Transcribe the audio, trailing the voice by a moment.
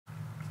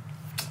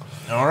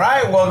All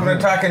right, welcome to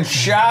Talking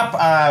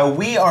Shop.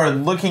 We are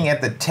looking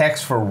at the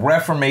text for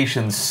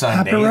Reformation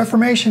Sunday. Happy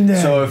Reformation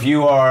Day. So if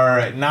you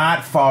are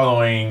not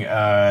following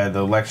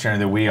the lectionary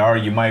that we are,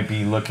 you might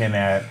be looking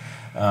at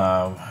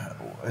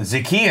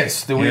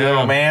Zacchaeus, the wee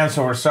little man.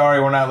 So we're sorry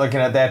we're not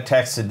looking at that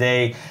text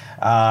today.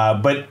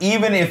 But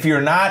even if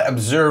you're not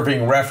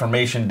observing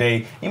Reformation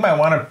Day, you might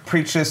want to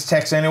preach this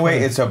text anyway.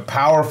 It's a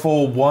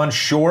powerful one,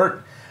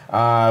 short,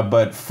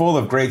 but full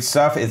of great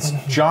stuff. It's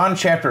John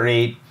chapter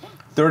 8,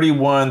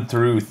 31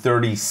 through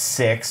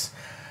 36.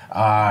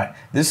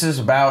 This is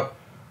about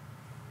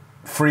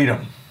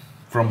freedom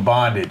from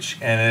bondage.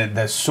 And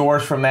the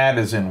source from that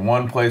is in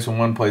one place and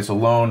one place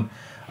alone.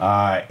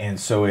 And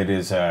so it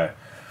is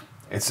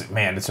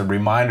it's a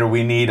reminder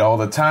we need all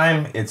the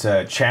time. It's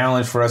a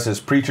challenge for us as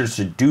preachers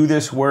to do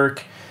this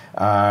work.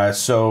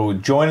 So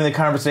join in the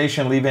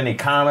conversation. Leave any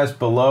comments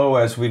below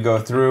as we go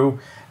through.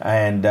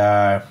 And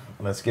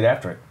let's get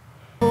after it.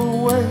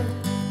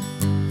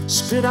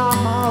 Spit out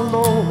my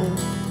Lord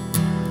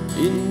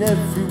in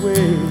every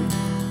way,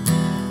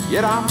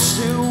 yet I'm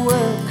still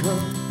welcome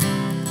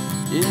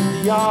in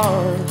the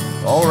yard.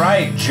 All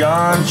right,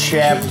 John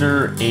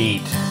chapter 8,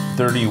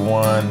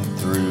 31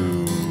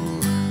 through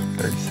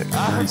 36.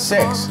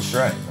 36, that's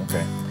right,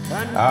 okay.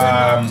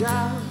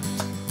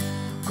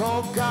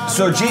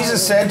 So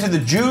Jesus said to the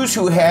Jews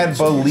who had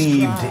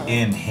believed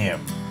in him.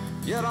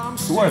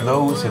 Who are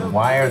those and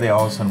why are they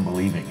all of a sudden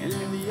believing in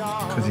him?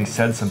 Because he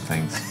said some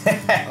things.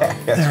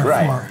 That's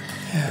right.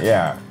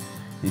 Yeah.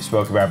 He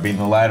spoke about being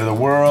the light of the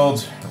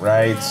world,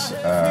 right?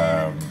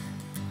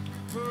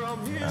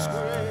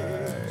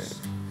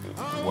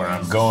 Where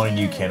I'm going,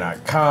 you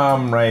cannot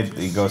come, right?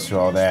 He goes through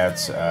all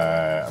that.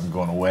 I'm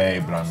going away,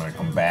 but I'm going to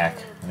come back.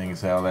 I think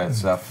it's all that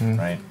stuff,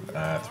 right?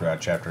 Throughout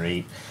chapter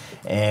 8.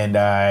 And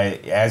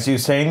as he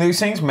was saying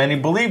these things, many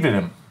believed in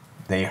him.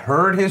 They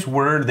heard his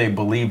word, they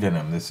believed in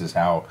him. This is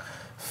how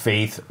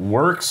faith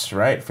works,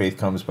 right? Faith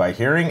comes by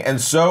hearing.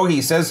 And so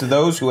he says to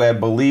those who had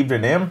believed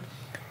in him,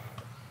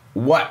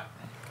 what?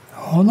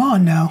 Hold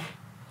on now.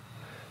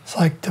 It's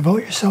like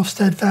devote yourself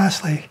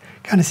steadfastly.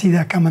 Kind of see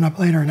that coming up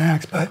later in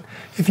Acts. But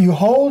if you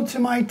hold to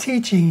my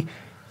teaching,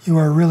 you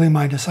are really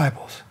my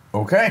disciples.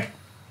 Okay.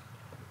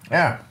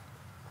 Yeah.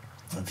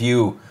 If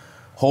you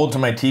hold to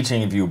my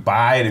teaching, if you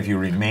abide, if you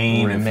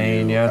remain.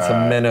 It's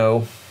a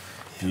minnow.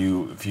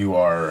 If you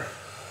are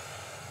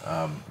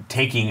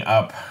taking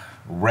up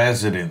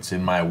residence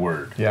in my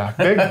word. Yeah,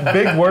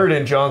 big word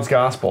in John's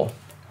gospel.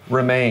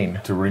 Remain.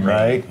 To remain,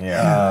 right?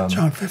 Yeah.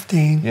 John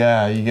 15.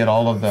 Yeah, you get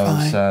all of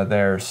those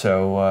there.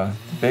 So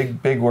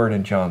big word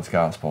in John's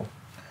gospel.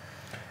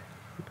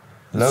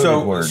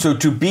 Loaded word. So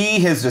to be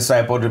his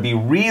disciple, to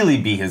really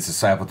be his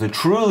disciple, to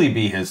truly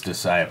be his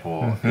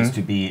disciple is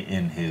to be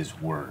in his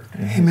word.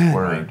 Amen. His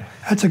word.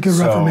 That's a good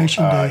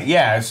Reformation Day.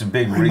 Yeah, it's a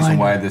big reason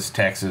why this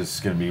text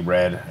is going to be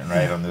read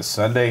on this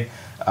Sunday.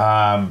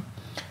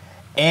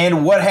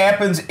 And what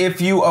happens if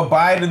you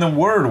abide in the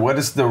word? What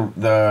is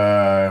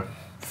the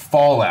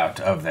fallout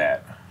of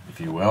that,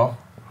 if you will?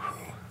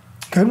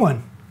 Good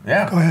one.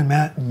 Yeah. Go ahead,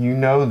 Matt. You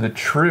know the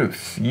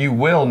truth. You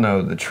will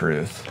know the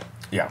truth.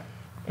 Yeah.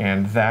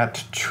 And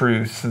that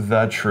truth,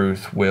 the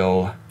truth,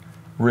 will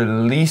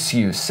release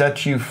you,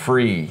 set you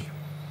free.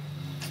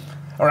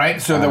 All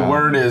right, so the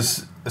word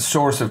is a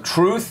source of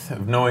truth,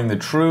 of knowing the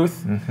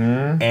truth.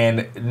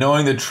 And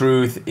knowing the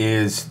truth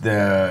is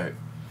the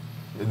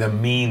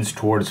means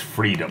towards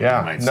freedom. Yeah,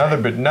 you might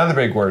another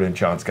big word in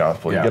John's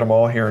gospel. You get them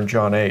all here in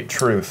John 8,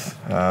 truth.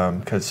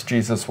 Because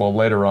Jesus will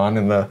later on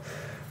in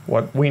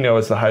what we know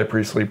as the high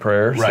priestly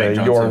prayer say,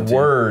 John your 17.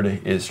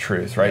 word is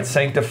truth, right? Yeah.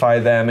 Sanctify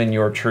them in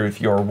your truth,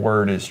 your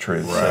word is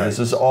truth. Right. So this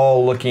is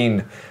all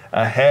looking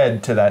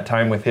ahead to that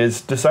time with his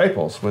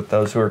disciples, with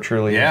those who are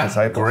truly his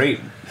disciples.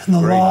 Great. And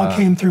the law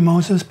came through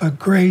Moses, but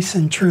grace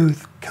and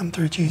truth come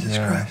through Jesus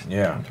Christ.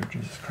 Yeah. Come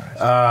through Jesus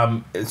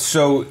Christ.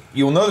 So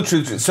you'll know the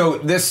truth. So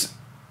this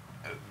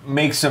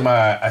makes some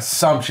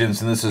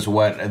assumptions, and this is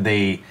what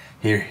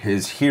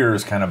his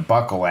hearers kind of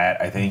buckle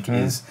at, I think,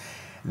 is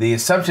the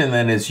assumption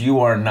then is you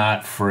are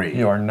not free.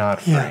 You are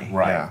not free. Yeah.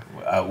 Right.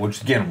 Yeah.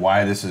 Which, again,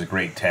 why this is a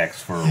great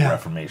text for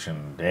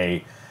Reformation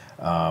Day.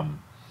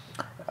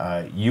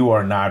 You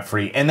are not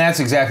free. And that's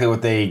exactly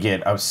what they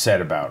get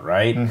upset about,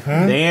 right?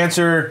 They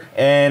answer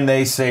and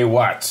they say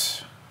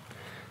what?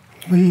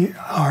 We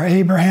are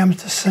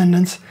Abraham's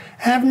descendants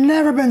and have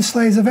never been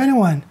slaves of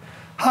anyone.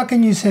 How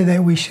can you say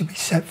that we should be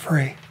set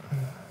free?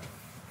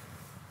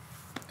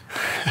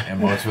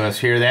 And most of us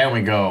hear that and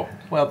we go,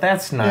 well,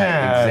 that's not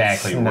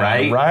exactly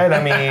right. Right?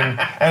 I mean,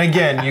 and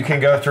again, you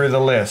can go through the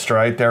list,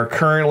 right? They're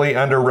currently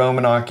under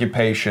Roman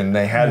occupation.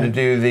 They had to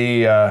do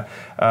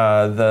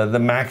the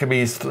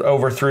Maccabees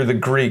overthrew the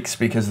Greeks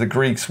because the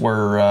Greeks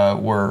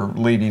were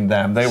leading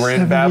them. They were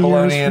in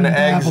Babylonian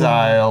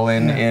exile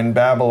in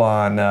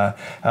Babylon.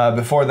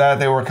 Before that,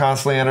 they were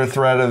constantly under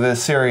threat of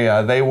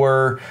Assyria. They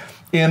were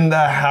in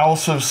the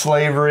house of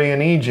slavery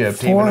in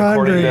Egypt, even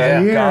according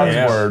to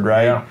God's word,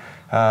 right? Yeah.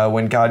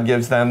 When God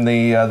gives them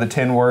the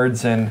 10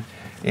 words in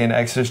in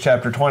Exodus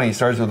chapter 20. It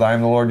starts with, I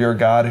am the Lord your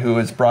God who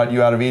has brought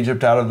you out of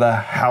Egypt, out of the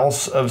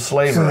house of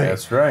slavery.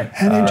 That's right.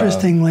 And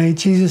interestingly,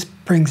 Jesus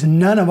brings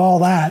none of all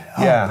that up.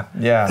 Yeah,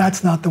 yeah.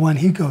 That's not the one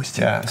he goes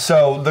to. Yeah.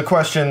 So the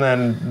question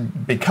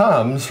then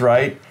becomes,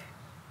 right,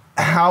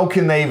 how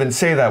can they even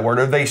say that word?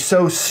 Are they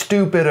so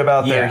stupid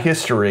about their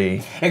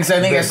history? Because I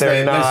think it's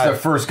the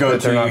first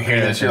go-to you hear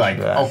this, you're like,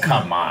 oh, that.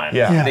 come on.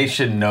 Yeah. They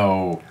should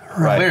know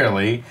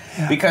clearly.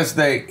 Yeah. Because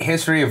the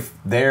history of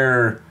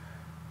their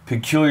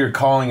peculiar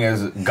calling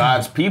as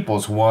God's people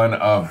is one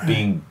of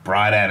being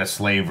brought out of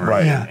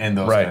slavery and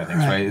those kind of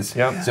things,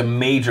 right? It's a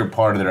major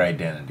part of their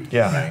identity.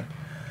 Yeah. Right?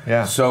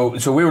 Yeah. So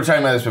we were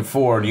talking about this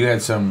before. You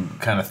had some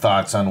kind of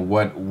thoughts on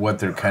what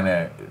they're kind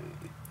of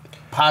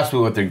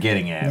possibly what they're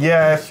getting at.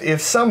 Yeah,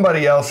 if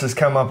somebody else has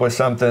come up with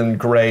something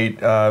great,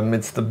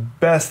 it's the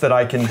best that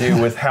I can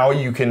do with how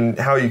you can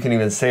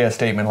even say a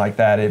statement like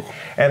that.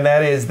 And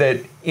that is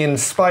that in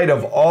spite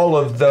of all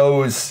of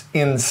those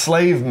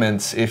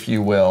enslavements, if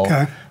you will,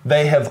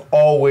 they have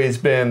always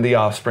been the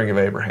offspring of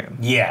Abraham.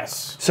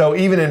 Yes. So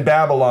even in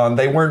Babylon,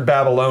 they weren't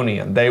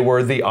Babylonian. They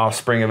were the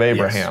offspring of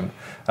Abraham. Yes.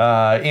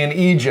 In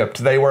Egypt,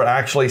 they were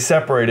actually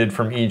separated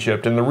from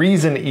Egypt. And the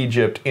reason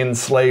Egypt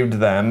enslaved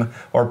them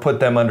or put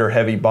them under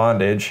heavy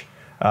bondage,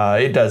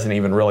 it doesn't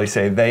even really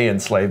say they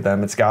enslaved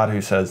them. It's God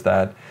who says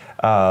that.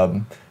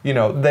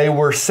 They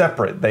were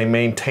separate. They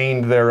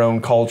maintained their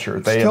own culture.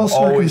 They Still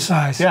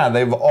circumcised.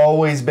 They've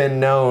always been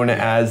known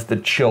as the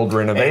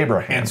children of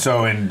Abraham. And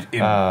so in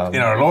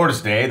our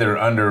Lord's day, they're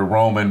under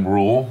Roman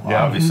rule.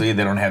 Yeah. Obviously,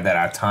 they don't have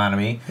that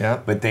autonomy. Yeah.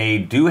 But they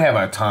do have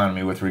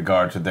autonomy with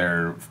regard to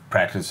their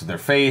practice of their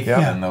faith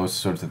and those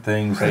sorts of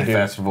things. They The do.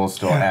 festivals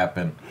still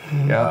happen.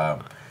 Yeah.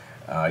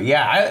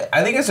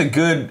 I think it's a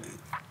good,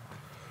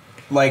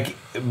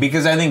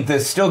 because I think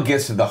this still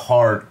gets to the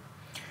heart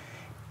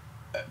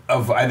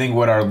of, I think,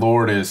 what our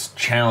Lord is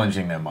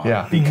challenging them on.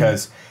 Yeah.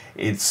 Because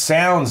it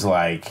sounds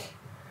like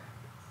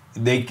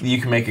you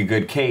can make a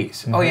good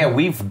case. Oh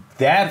yeah,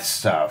 that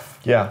stuff.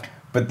 Yeah.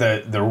 But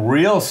the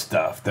real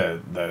stuff,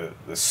 the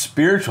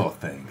spiritual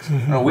things.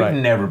 No, we've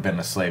never been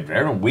a slave to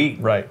everyone.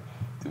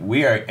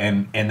 We are,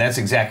 and that's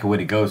exactly what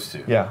he goes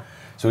to. Yeah.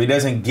 So he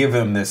doesn't give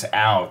them this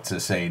out to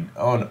say,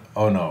 oh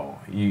no,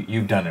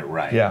 you've done it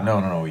right. Yeah.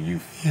 No,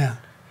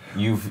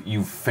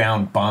 you've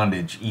found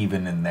bondage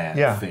even in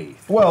that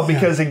faith. Well,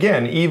 because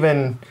again,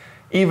 even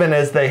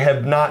as they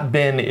have not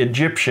been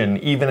Egyptian,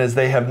 even as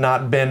they have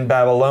not been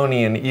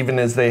Babylonian, even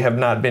as they have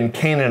not been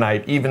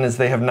Canaanite, even as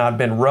they have not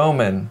been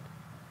Roman,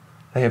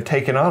 they have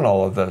taken on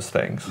all of those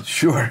things.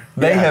 Sure.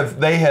 They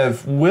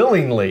have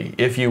willingly,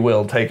 if you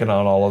will, taken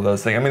on all of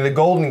those things. I mean, the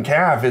golden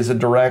calf is a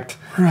direct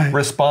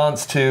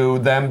response to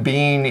them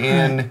being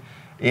in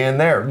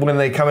there. When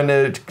they come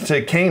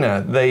into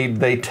Cana,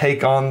 they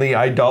take on the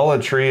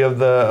idolatry of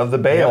the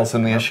Baals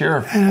and the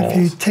Asherah poles. And if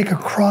you take a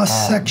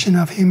cross section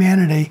of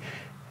humanity,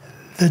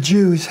 the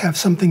Jews have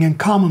something in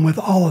common with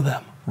all of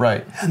them.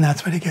 Right. And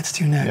that's what he gets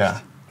to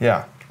next.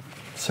 Yeah.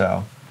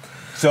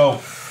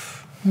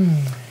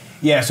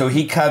 So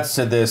he cuts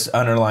to this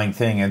underlying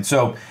thing. And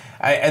so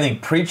I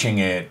think preaching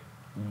it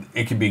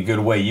could be a good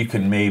way. You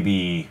can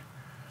maybe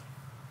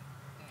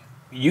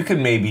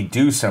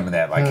do some of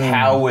that. Like,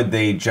 how would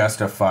they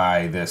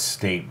justify this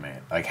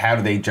statement? Like, how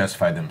do they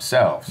justify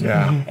themselves?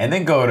 Yeah. And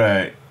then go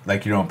to,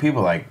 like, your own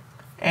people, like,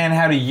 and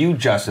how do you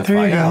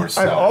justify yourself?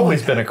 I've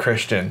always been a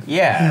Christian.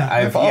 Yeah.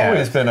 I've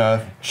always been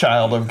a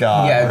child of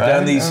God. Yeah, I've right?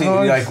 done these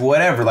things, like,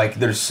 whatever. Like,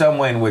 there's some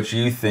way in which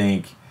you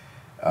think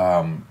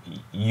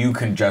you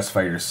can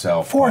justify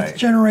yourself. Fourth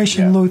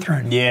generation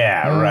Lutheran.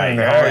 Yeah, right.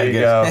 There you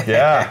go.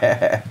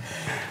 Yeah.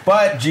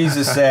 But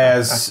Jesus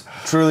says,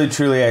 truly,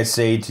 truly, I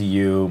say to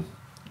you,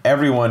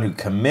 everyone who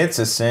commits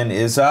a sin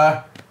is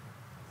a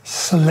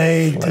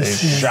slave to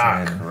sin.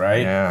 Shock,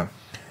 right?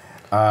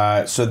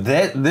 Yeah. So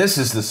this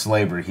is the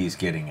slavery he's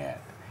getting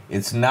at.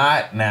 It's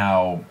not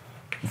now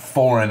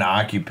foreign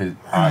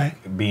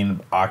being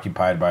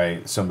occupied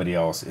by somebody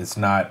else. It's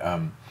not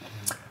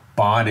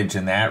bondage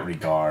in that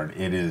regard.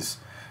 It is,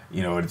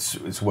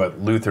 it's what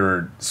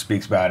Luther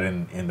speaks about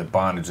in the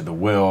bondage of the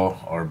will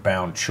or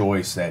bound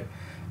choice, that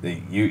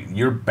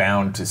you're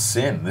bound to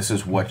sin. This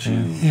is what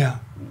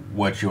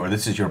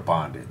this is your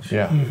bondage.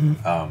 Yeah.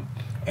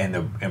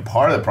 And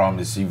part of the problem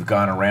is you've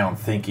gone around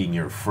thinking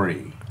you're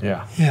free.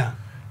 Yeah. Yeah.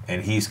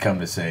 And he's come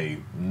to say,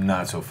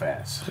 not so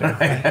fast.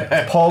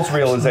 Paul's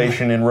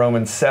realization in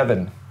Romans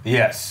 7.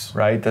 Yes.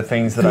 Right? The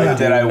things that I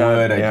do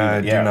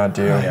not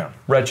do. Yeah.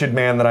 Wretched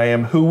man that I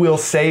am, who will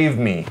save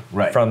me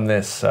from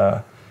this?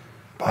 I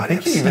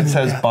think he even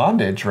says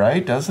bondage,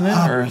 right? Doesn't it?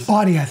 Or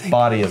body, I think.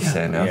 Body of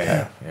sin.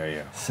 Okay.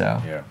 Yeah.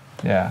 So.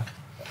 Yeah.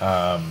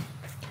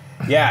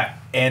 Yeah.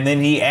 And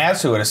then he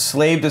adds to it, a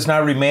slave does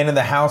not remain in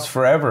the house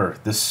forever.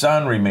 The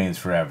son remains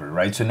forever,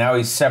 right? So now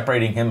he's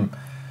separating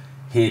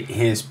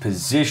his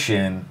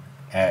position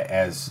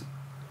as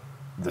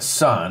the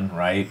son,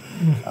 right,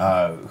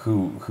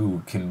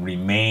 who can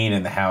remain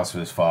in the house of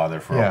his father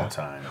for all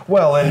time.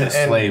 Well, and a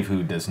slave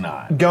who does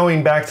not.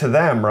 Going back to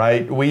them,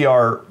 right? We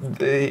are.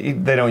 They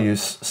don't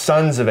use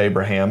sons of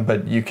Abraham,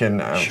 but you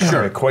can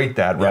equate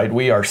that, right? Yeah.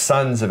 We are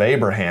sons of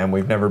Abraham.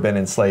 We've never been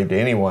enslaved to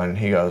anyone. And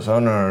he goes, "Oh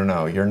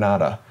no, you're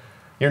not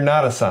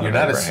a son of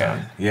Abraham. A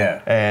son.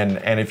 Yeah.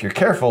 And if you're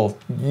careful,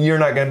 you're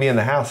not going to be in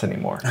the house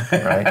anymore,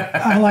 right?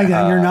 I like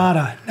that. You're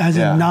nada, as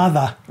in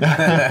nada,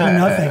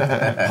 nothing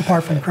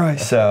apart from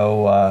Christ.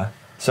 So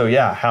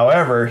yeah.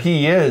 However,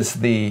 he is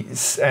the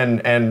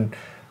and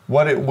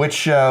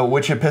which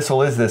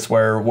epistle is this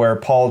where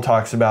Paul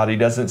talks about, he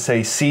doesn't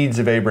say seeds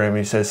of Abraham,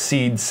 he says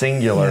seed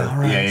singular. Yeah,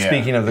 right.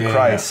 Speaking of the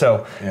Christ,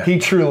 so he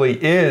truly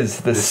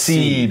is the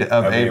seed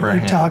of Abraham.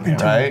 You're talking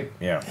to right? him.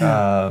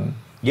 Yeah.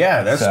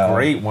 Yeah, that's a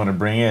great one to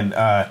bring in.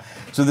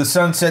 So the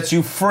Son sets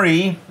you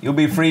free. You'll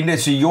be free.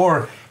 So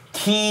your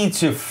key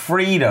to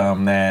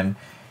freedom then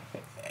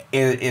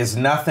is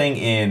nothing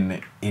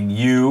in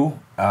you,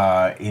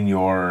 in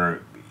your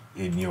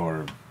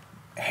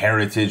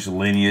heritage,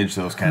 lineage,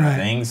 those kind of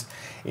things.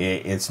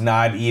 It's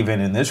not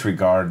even in this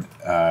regard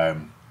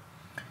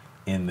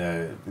in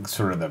the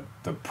sort of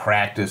the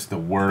practice, the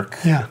work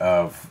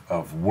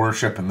of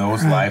worship and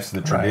those lives,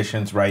 the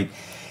traditions, right?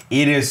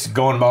 It is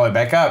going all the way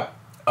back up.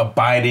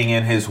 Abiding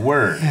in his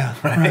word. Yeah,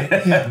 right.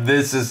 Yeah.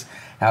 This is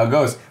how it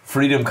goes.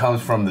 Freedom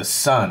comes from the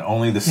Son.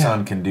 Only the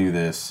Son can do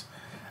this.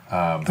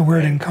 The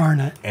Word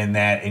incarnate.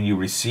 And you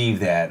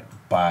receive that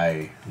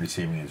by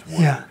receiving his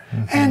word. Yeah.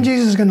 And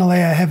Jesus is going to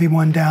lay a heavy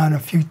one down a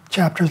few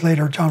chapters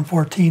later, John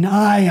 14.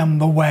 I am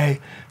the way,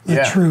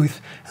 the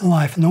truth, and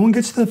life. No one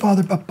gets to the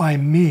Father but by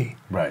me.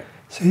 Right.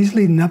 So he's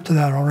leading up to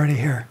that already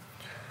here.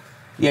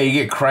 Yeah, you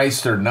get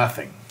Christ or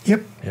nothing.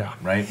 Yep. Yeah.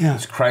 Right? Yeah.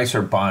 It's Christ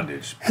or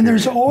bondage. And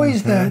there's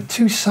always the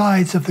two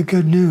sides of the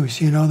good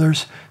news. You know,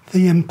 there's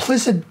the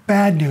implicit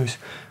bad news.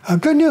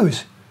 Good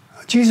news.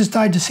 Jesus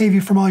died to save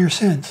you from all your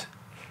sins.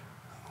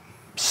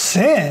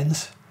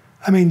 Sins?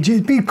 I mean,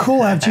 it'd be cool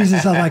to have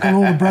Jesus as like an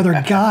older brother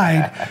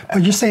guide,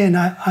 but you're saying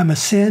I'm a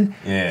sin?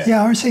 Yeah.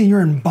 Yeah, I'm saying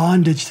you're in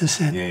bondage to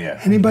sin. Yeah,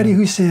 yeah. Anybody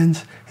who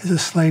sins is a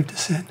slave to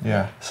sin.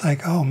 Yeah. It's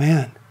like, oh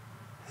man.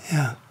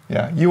 Yeah.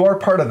 Yeah. You are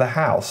part of the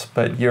house,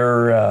 but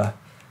you're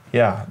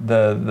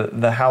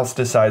the house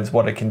decides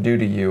what it can do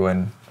to you,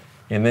 and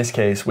in this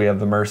case we have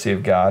the mercy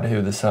of God,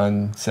 who the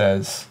Son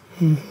says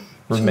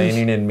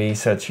remaining in me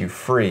sets you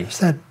free. It's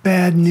that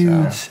bad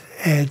news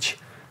edge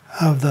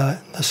of the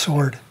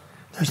sword.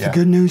 There's the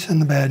good news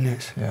and the bad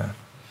news. Yeah.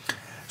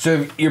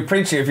 So if you're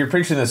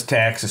preaching this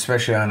text,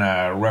 especially on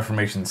a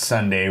Reformation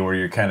Sunday, where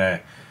you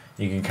can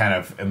kind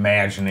of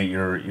imagine it,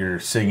 you're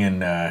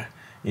singing a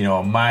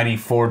mighty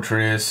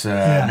fortress,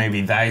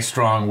 maybe thy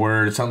strong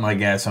word, something like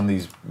that, some of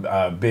these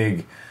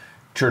big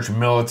church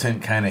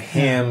militant kind of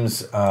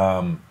hymns.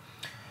 You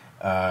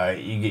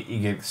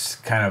get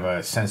kind of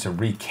a sense of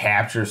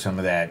recapture some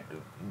of that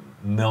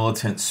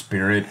militant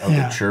spirit of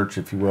the church,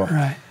 if you will.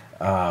 Right.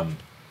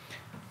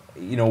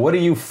 What are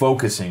you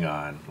focusing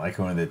on, like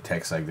when the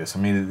text like this? I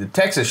mean, the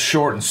text is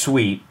short and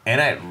sweet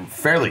and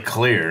fairly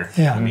clear.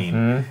 Yeah. I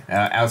mean,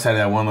 outside of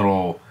that one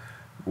little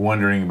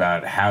wondering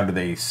about how do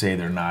they say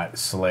they're not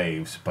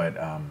slaves, but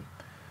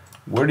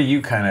where would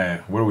you kind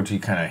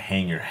of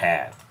hang your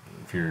hat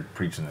if you're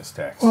preaching this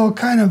text? Well,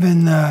 kind of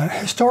in the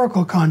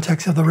historical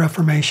context of the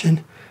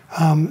Reformation,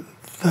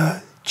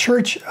 the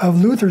Church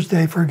of Luther's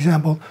day, for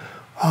example,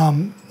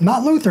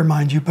 not Luther,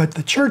 mind you, but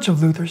the Church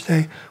of Luther's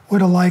day would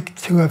have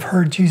liked to have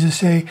heard Jesus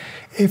say,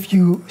 if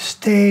you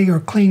stay or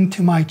cling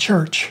to my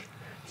church,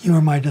 you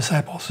are my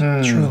disciples,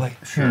 truly.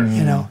 Sure.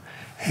 You know,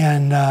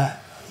 and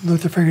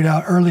Luther figured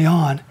out early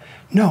on,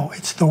 no,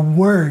 it's the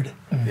Word.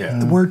 Yeah.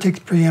 The Word takes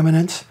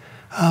preeminence.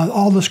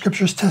 All the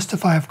scriptures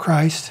testify of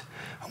Christ.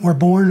 We're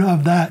born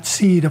of that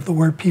seed of the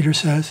Word, Peter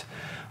says.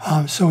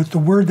 So it's the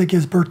Word that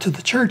gives birth to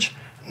the church,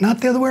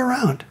 not the other way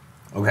around.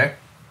 Okay.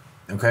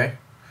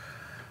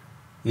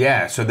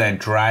 Yeah, so that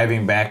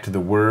driving back to the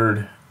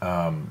Word,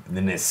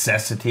 the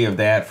necessity of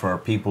that for our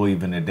people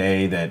even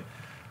today, that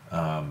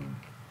I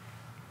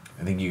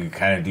think you can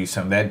kind of do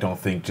some of that. Don't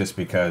think just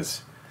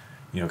because,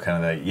 kind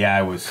of that,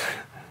 I was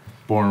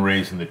born and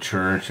raised in the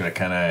church and I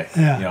kind of,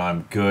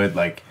 I'm good.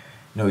 Like,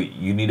 no,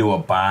 you need to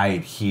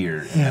abide here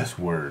in this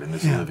Word, in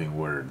this living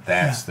Word.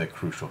 That's the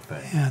crucial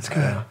thing. Yeah, it's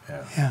good.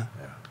 Yeah.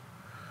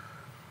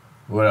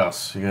 What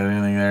else? You got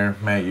anything there,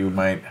 Matt? You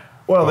might.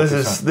 Well,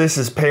 this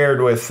is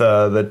paired with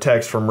the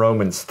text from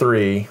Romans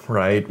 3,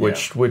 right?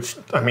 Which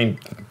I mean,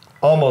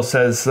 almost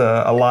says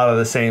a lot of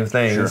the same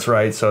things,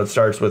 right? So it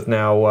starts with,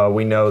 now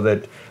we know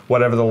that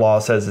whatever the law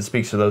says, it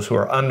speaks to those who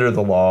are under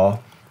the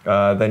law.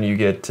 Then you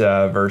get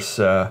verse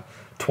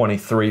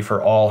 23,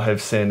 for all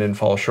have sinned and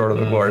fall short of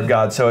the glory of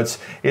God. So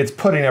it's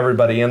putting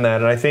everybody in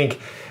that. And I think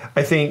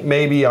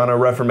maybe on a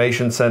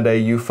Reformation Sunday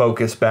you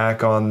focus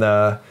back on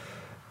the,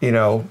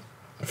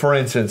 for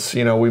instance,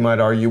 we might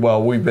argue,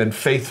 well, we've been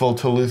faithful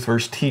to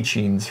Luther's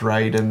teachings,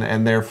 right?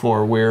 And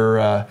therefore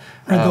we're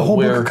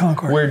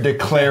we're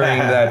declaring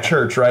that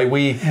church, right?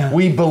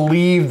 We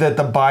believe that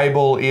the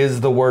Bible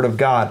is the Word of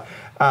God.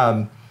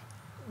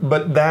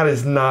 But that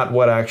is not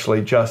what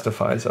actually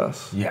justifies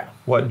us. Yeah.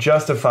 What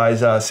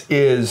justifies us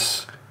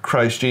is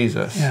Christ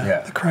Jesus.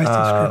 Yeah, the Christ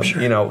of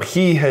Scripture. You know,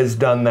 He has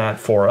done that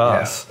for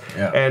us.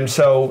 Yeah. And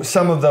so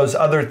some of those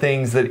other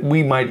things that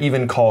we might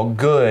even call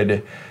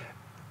good,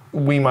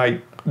 they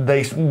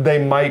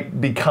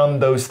might become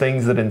those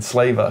things that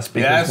enslave us,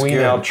 because we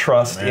now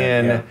trust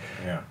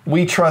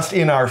we trust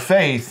in our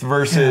faith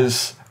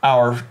versus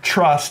our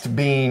trust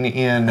being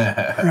in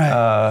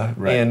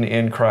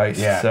in Christ.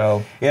 Yeah.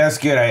 So that's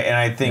good.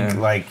 I think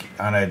like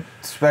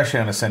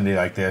especially on a Sunday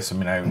like this. I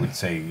mean, I would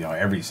say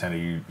every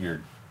Sunday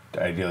you're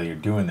ideally you're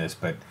doing this,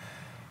 but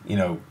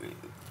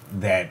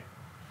that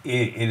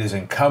it is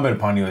incumbent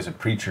upon you as a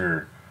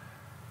preacher.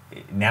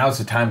 Now's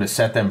the time to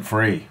set them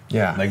free. Do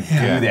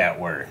that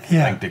work.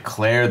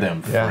 Declare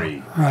them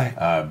free.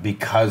 Right.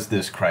 Because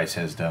this Christ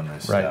has done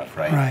this stuff.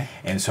 Right.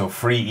 And so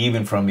free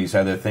even from these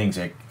other things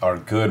that are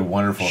good,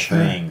 wonderful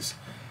things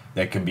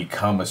that can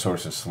become a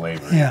source of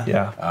slavery.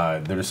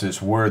 There's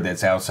this word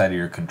that's outside of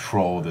your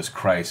control, this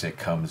Christ that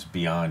comes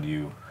beyond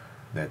you,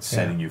 that's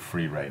setting you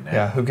free right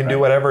now. Who can do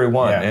whatever He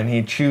wants, and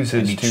He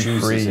chooses to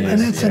free you.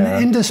 And it's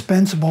an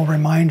indispensable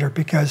reminder,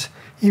 because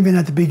even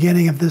at the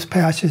beginning of this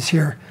passage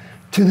here,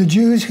 to the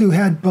Jews who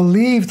had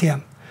believed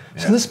Him.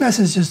 So this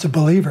message is to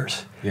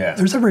believers.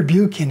 There's a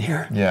rebuke in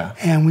here.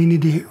 And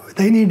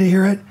they need to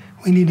hear it.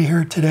 We need to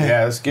hear it today.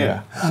 Yeah, that's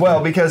good.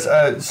 Well, because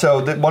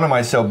one of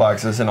my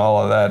soapboxes in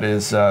all of that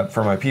is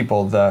for my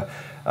people, the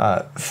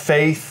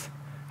faith,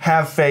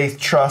 have faith,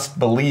 trust,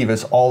 believe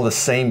is all the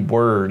same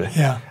word.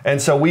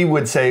 And so we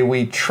would say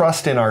we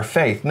trust in our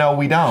faith. No,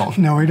 we don't.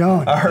 No, we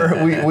don't.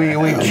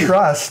 We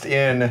trust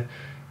in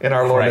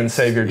our Lord and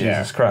Savior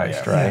Jesus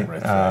Christ,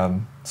 right?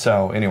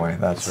 So anyway,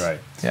 that's right.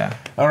 Yeah.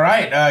 All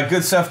right,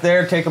 good stuff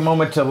there. Take a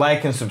moment to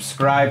like and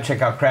subscribe.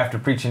 Check out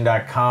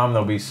craftofpreaching.com.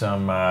 There'll be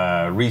some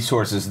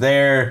resources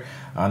there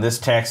on this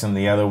text and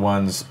the other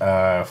ones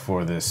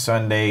for this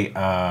Sunday.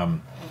 I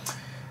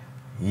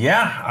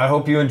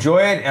hope you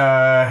enjoy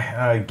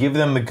it. Give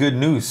them the good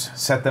news.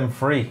 Set them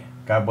free.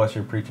 God bless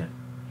your preaching.